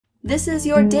This is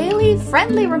your daily,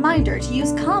 friendly reminder to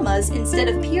use commas instead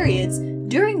of periods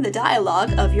during the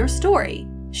dialogue of your story,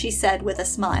 she said with a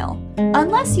smile.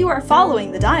 Unless you are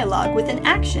following the dialogue with an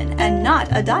action and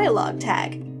not a dialogue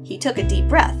tag. He took a deep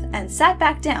breath and sat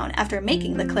back down after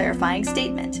making the clarifying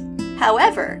statement.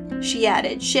 However, she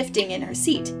added, shifting in her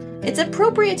seat, it's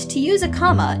appropriate to use a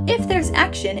comma if there's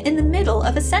action in the middle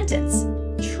of a sentence.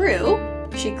 True,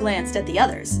 she glanced at the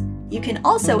others. You can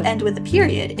also end with a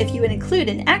period if you include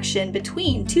an action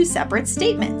between two separate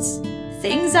statements.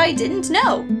 Things I didn't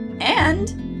know.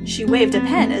 And, she waved a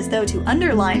pen as though to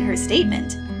underline her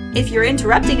statement. If you're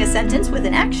interrupting a sentence with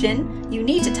an action, you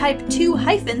need to type 2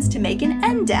 hyphens to make an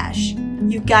end dash.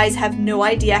 You guys have no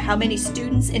idea how many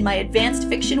students in my advanced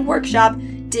fiction workshop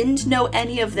didn't know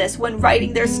any of this when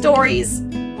writing their stories.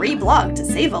 Reblog to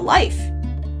save a life.